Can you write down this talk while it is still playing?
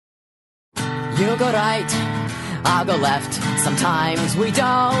You go right, I'll go left. Sometimes we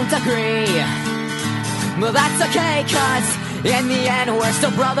don't agree. Well, that's okay, cause in the end we're still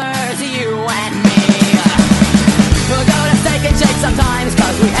brothers, you and me. We'll go to Steak and Shake sometimes,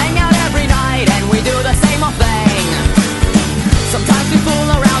 cause we hang out every night and we do the same old thing. Sometimes we fool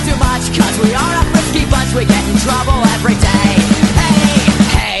around too much, cause we are a frisky bunch. We get in trouble every day. Hey,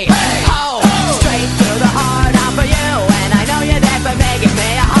 hey, hey, ho, straight through the heart, I'm for you, and I know you're there for me. Give me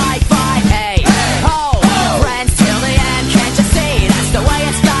a high five. Hey, ho, friends till the end, can't you see? That's the way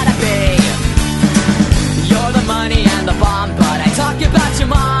it's gotta be. You're the money and the bomb, but I talk about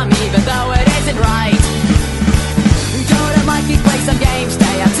your mom, even though it isn't right. Go to Mikey's, play some games,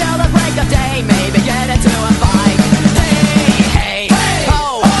 stay until the break of day, maybe get into a fight. Hey, hey,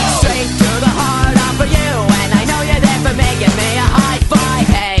 ho, straight through the heart, I'm for you, and I know you're there for me. Give me a high five.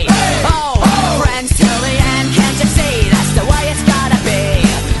 Hey, ho, friends till the end, can't you see? That's the way it's gotta be.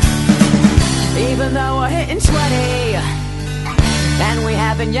 Even though we're hitting 20 and we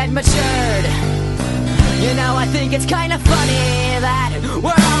haven't yet matured, you know, I think it's kind of funny that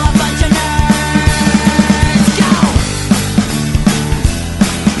we're all a bunch of nerds. Go!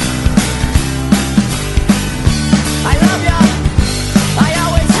 I love ya, I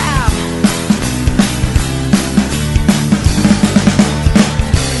always have.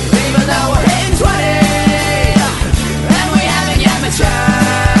 Even though we're hitting 20 and we haven't yet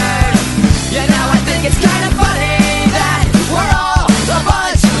matured, you know, I think it's kind of funny that we're all a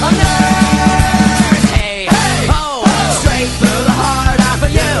bunch of nerds. Hey, hey, ho, straight through the heart, I'm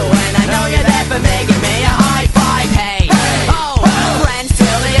for you, and I know you're there for me. Give me a high five. Hey, ho, friends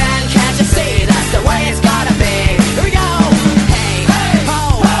till the end, can't you see? That's the way it's gotta be. Here we go. Hey,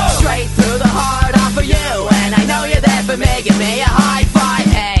 ho, straight through the heart, I'm for you, and I know you're there for me. Give me a high five.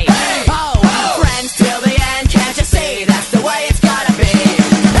 Hey, ho, friends till the end, can't you see? That's the way it's gotta be.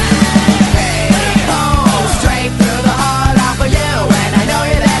 Hey, ho, straight through the heart, I'm for you, and I know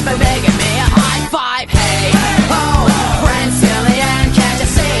you're there for me. Give me a high five. Hey, ho, friends till the end, can't you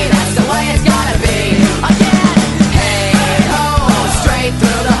see? That's the way it's gotta be. Again. Hey, ho, straight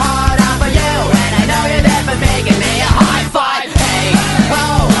through the heart, I'm for you, and I know you're there for me. Give me a high five. Hey, ho,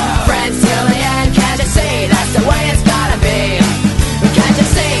 friends till the end, can't you see? That's the way it's gotta be. Can't you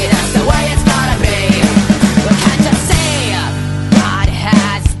see? That's the way it's gotta be. Can't you see? God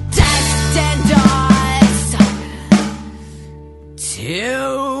has destined us to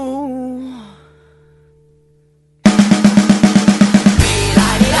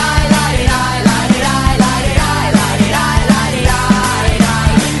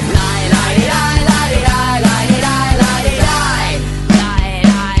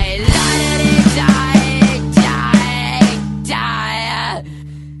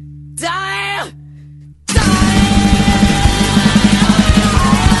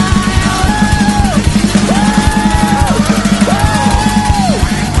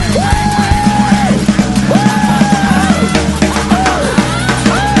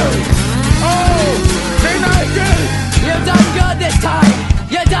You've done good this time.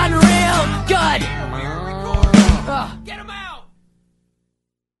 You've done real good. Get him out.